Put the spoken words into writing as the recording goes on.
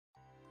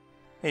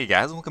Hey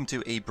guys, welcome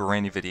to a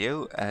brand new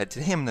video.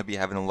 Today I'm going to be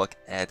having a look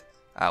at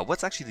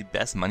what's actually the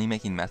best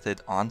money-making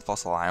method on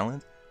Fossil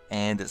Island.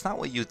 And it's not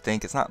what you'd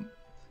think. It's not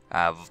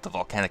the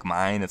volcanic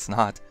mine. It's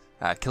not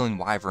killing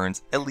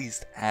wyverns, at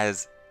least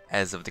as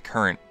of the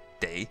current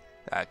day,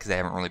 because I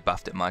haven't really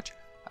buffed it much.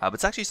 But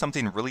it's actually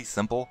something really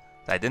simple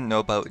that I didn't know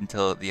about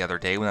until the other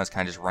day when I was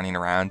kind of just running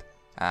around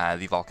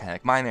the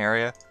volcanic mine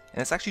area.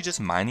 And it's actually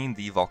just mining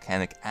the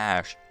volcanic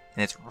ash.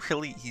 And it's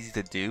really easy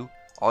to do.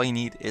 All you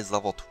need is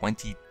level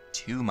 22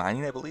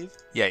 mining, I believe.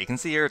 Yeah, you can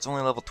see here it's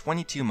only level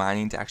 22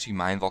 mining to actually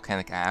mine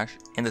volcanic ash.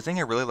 And the thing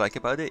I really like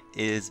about it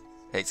is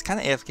it's kind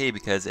of AFK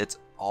because it's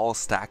all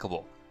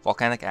stackable.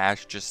 Volcanic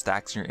ash just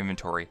stacks in your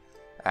inventory.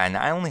 And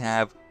I only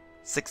have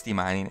 60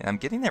 mining and I'm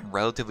getting it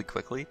relatively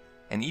quickly.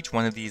 And each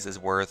one of these is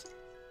worth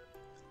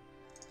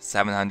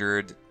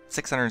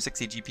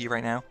 660 GP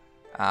right now.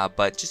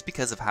 But just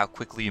because of how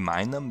quickly you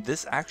mine them,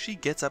 this actually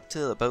gets up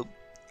to about,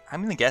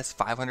 I'm going to guess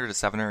 500 to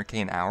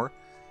 700k an hour,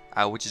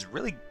 which is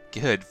really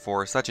good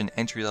for such an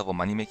entry-level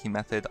money-making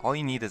method. All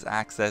you need is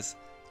access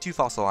to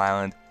Fossil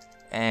Island,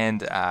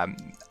 and I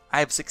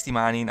have 60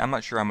 mining. I'm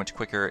not sure how much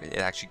quicker it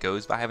actually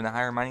goes by having a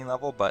higher mining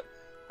level, but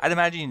I'd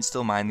imagine you can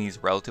still mine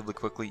these relatively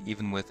quickly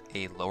even with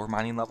a lower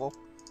mining level.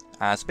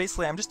 So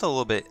basically I'm just a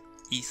little bit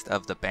east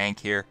of the bank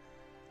here,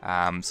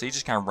 so you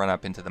just kind of run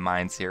up into the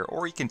mines here,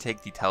 or you can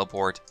take the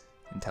teleport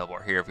and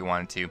teleport here if you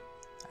wanted to.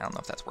 I don't know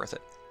if that's worth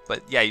it.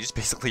 But yeah, you just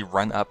basically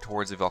run up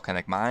towards the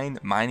volcanic mine,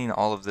 mining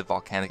all of the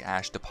volcanic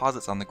ash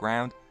deposits on the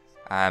ground.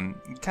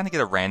 You kind of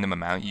get a random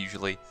amount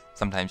usually.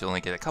 Sometimes you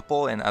only get a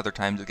couple, and other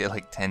times you'll get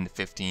like 10 to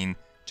 15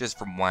 just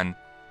from one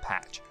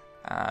patch.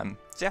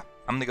 So yeah,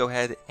 I'm going to go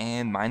ahead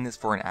and mine this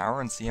for an hour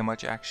and see how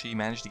much I actually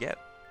managed to get.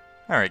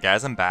 Alright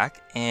guys, I'm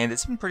back, and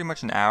it's been pretty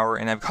much an hour,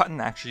 and I've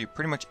gotten actually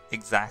pretty much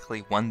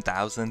exactly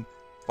 1,000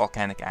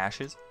 volcanic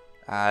ashes.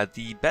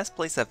 The best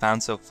place I've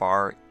found so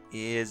far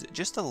is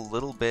just a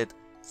little bit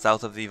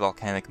south of the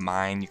volcanic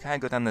mine. You kind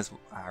of go down this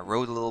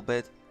road a little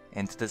bit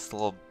into this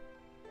little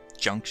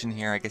junction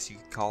here, I guess you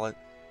could call it.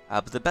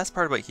 But the best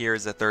part about here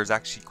is that there's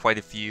actually quite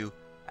a few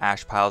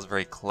ash piles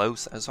very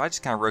close, so I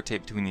just kind of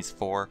rotate between these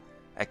four.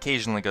 I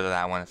occasionally go to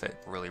that one if it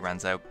really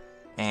runs out.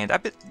 And I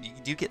bet you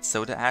do get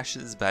soda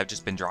ashes, but I've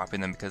just been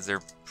dropping them because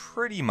they're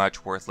pretty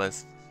much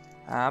worthless.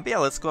 But yeah,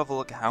 let's go have a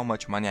look at how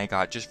much money I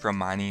got just from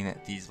mining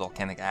these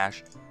volcanic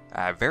ash.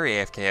 Very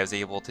AFK, I was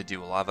able to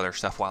do a lot of other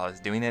stuff while I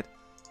was doing it.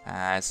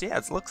 So yeah,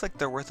 it looks like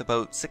they're worth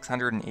about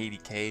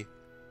 680k.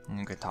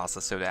 I'm gonna toss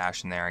the soda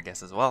ash in there, I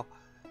guess, as well.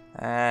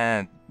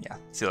 And yeah,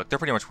 see, look, they're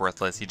pretty much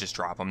worthless. You just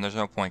drop them. There's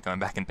no point going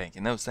back and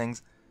banking those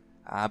things.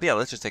 But yeah,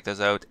 let's just take those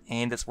out,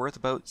 and it's worth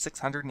about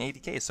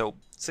 680k. So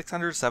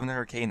 600 to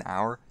 700k an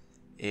hour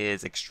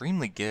is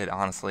extremely good,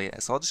 honestly.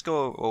 So I'll just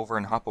go over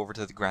and hop over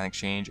to the Grand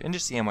Exchange and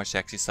just see how much to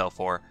actually sell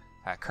for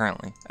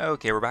currently.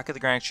 Okay, we're back at the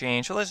Grand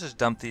Exchange, so let's just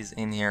dump these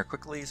in here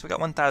quickly. So we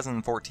got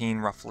 1,014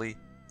 roughly.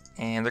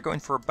 And they're going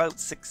for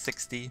about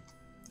 660.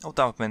 I'll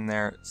dump them in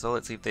there, so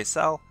let's see if they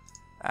sell.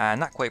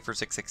 Not quite for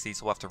 660,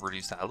 so we'll have to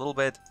reduce that a little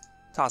bit.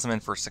 Toss them in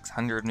for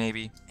 600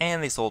 maybe.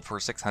 And they sold for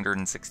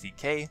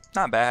 660k.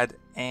 Not bad.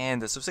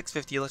 And so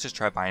 650, let's just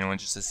try buying one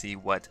just to see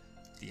what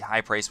the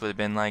high price would have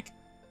been like.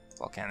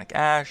 Volcanic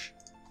ash.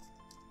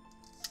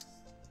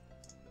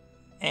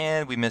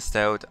 And we missed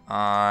out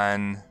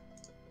on,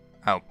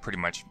 oh, pretty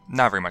much,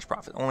 not very much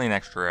profit. Only an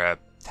extra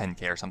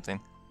 10k or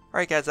something.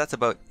 Alright guys, that's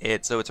about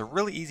it. So it's a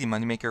really easy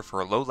moneymaker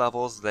for low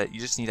levels that you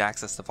just need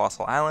access to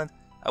Fossil Island,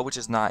 which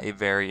is not a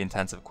very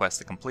intensive quest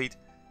to complete.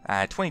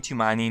 22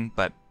 mining,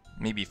 but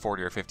maybe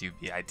 40 or 50 would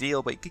be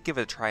ideal, but you could give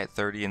it a try at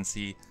 30 and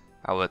see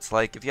how it's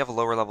like. If you have a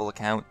lower level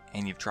account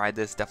and you've tried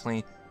this,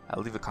 definitely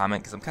leave a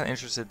comment, because I'm kind of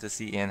interested to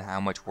see in how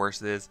much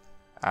worse it is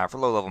for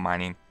low level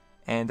mining.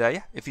 And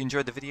yeah, if you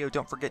enjoyed the video,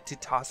 don't forget to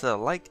toss a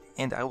like,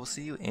 and I will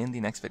see you in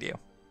the next video.